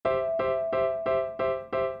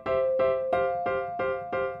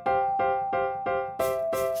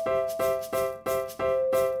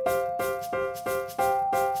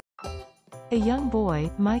A young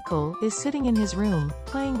boy, Michael, is sitting in his room,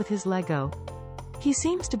 playing with his Lego. He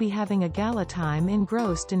seems to be having a gala time,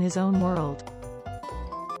 engrossed in his own world.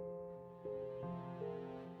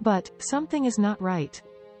 But something is not right.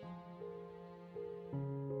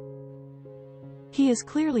 He is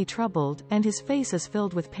clearly troubled, and his face is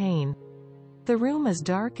filled with pain. The room is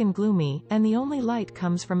dark and gloomy, and the only light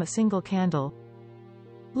comes from a single candle.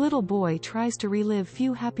 Little boy tries to relive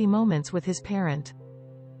few happy moments with his parent.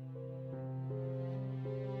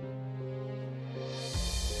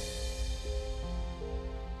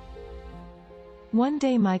 One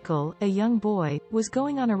day Michael, a young boy, was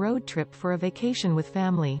going on a road trip for a vacation with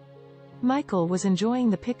family. Michael was enjoying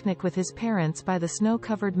the picnic with his parents by the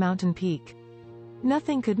snow-covered mountain peak.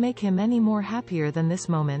 Nothing could make him any more happier than this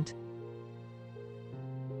moment.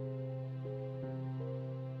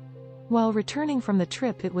 While returning from the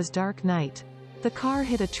trip, it was dark night. The car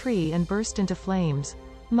hit a tree and burst into flames.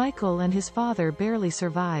 Michael and his father barely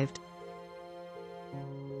survived.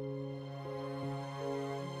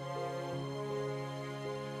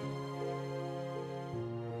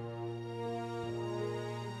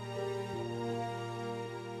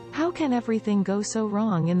 How can everything go so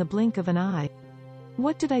wrong in the blink of an eye?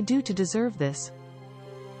 What did I do to deserve this?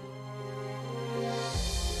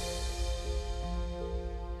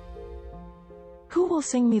 Who will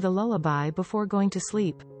sing me the lullaby before going to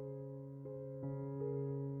sleep?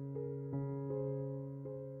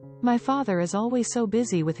 My father is always so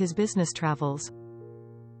busy with his business travels.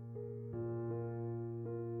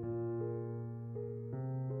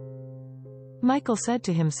 Michael said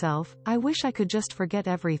to himself, I wish I could just forget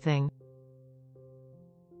everything.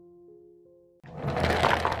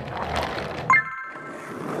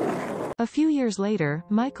 A few years later,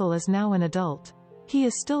 Michael is now an adult. He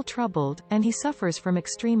is still troubled, and he suffers from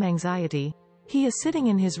extreme anxiety. He is sitting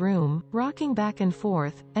in his room, rocking back and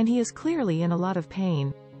forth, and he is clearly in a lot of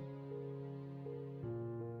pain.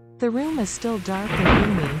 The room is still dark and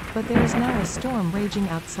gloomy, but there is now a storm raging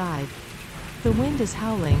outside. The wind is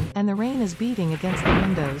howling, and the rain is beating against the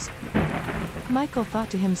windows. Michael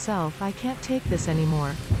thought to himself, I can't take this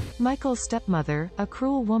anymore. Michael's stepmother, a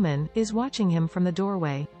cruel woman, is watching him from the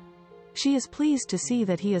doorway. She is pleased to see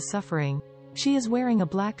that he is suffering. She is wearing a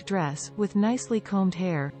black dress, with nicely combed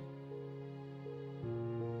hair.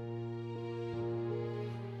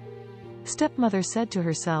 Stepmother said to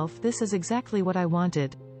herself, this is exactly what I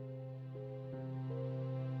wanted.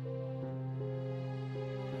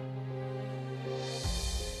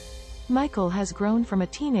 Michael has grown from a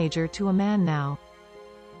teenager to a man now.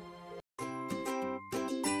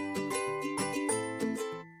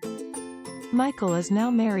 Michael is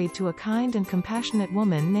now married to a kind and compassionate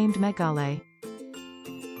woman named Meghale.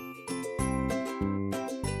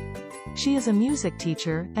 She is a music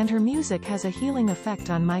teacher, and her music has a healing effect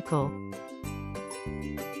on Michael.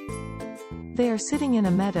 They are sitting in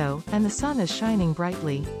a meadow, and the sun is shining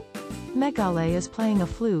brightly. Meghale is playing a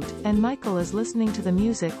flute, and Michael is listening to the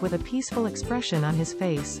music with a peaceful expression on his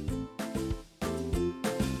face.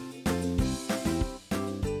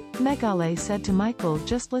 Meghale said to Michael,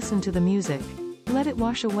 just listen to the music. Let it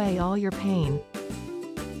wash away all your pain.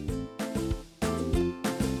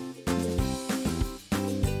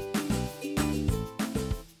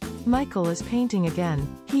 Michael is painting again.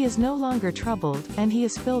 He is no longer troubled, and he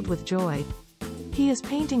is filled with joy. He is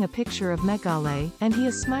painting a picture of Meghale, and he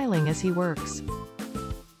is smiling as he works.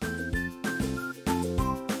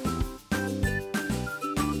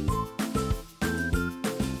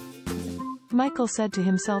 Michael said to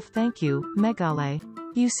himself, thank you, Meghale.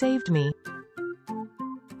 You saved me.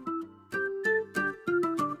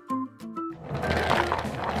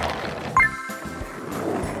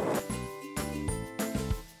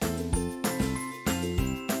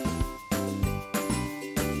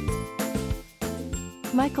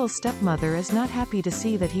 Michael's stepmother is not happy to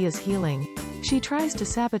see that he is healing. She tries to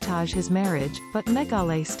sabotage his marriage, but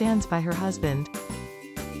Meghale stands by her husband.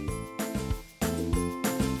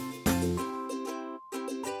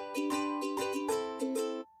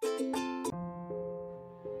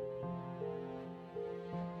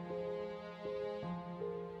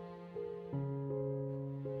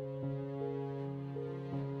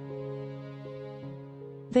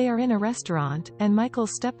 They are in a restaurant, and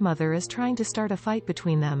Michael's stepmother is trying to start a fight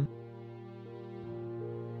between them.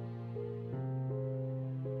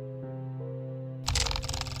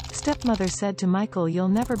 Stepmother said to Michael, you'll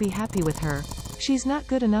never be happy with her. She's not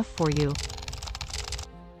good enough for you.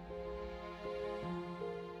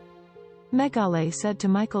 Meghale said to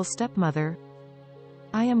Michael's stepmother,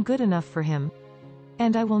 I am good enough for him.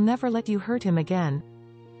 And I will never let you hurt him again.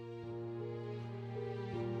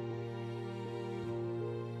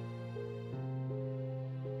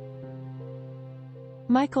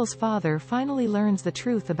 Michael's father finally learns the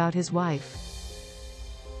truth about his wife.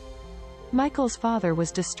 Michael's father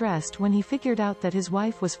was distressed when he figured out that his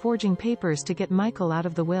wife was forging papers to get Michael out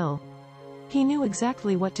of the will. He knew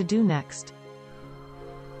exactly what to do next.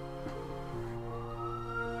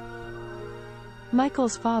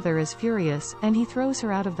 Michael's father is furious, and he throws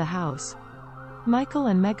her out of the house. Michael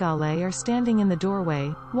and Meghale are standing in the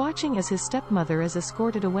doorway, watching as his stepmother is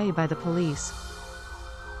escorted away by the police.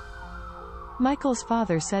 Michael's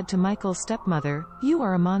father said to Michael's stepmother, "You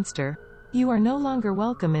are a monster. You are no longer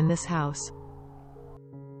welcome in this house."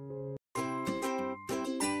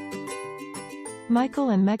 Michael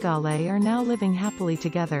and Meghale are now living happily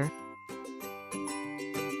together.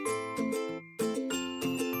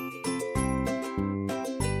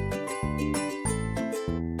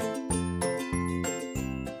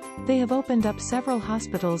 They have opened up several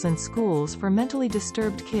hospitals and schools for mentally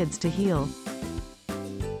disturbed kids to heal.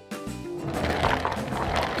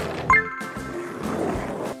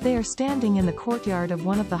 They are standing in the courtyard of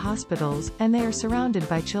one of the hospitals, and they are surrounded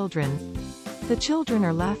by children. The children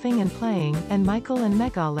are laughing and playing, and Michael and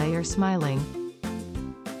Meghale are smiling.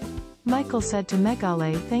 Michael said to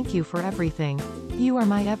Meghale, "Thank you for everything. You are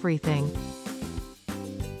my everything."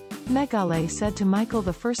 Meghale said to Michael,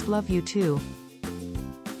 "The first love you too."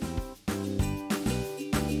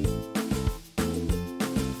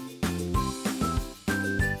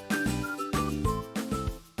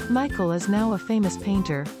 Michael is now a famous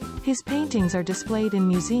painter. His paintings are displayed in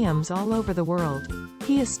museums all over the world.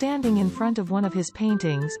 He is standing in front of one of his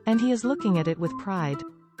paintings, and he is looking at it with pride.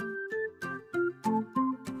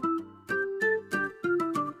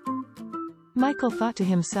 Michael thought to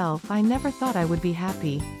himself, "I never thought I would be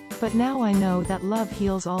happy. But now I know that love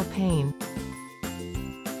heals all pain."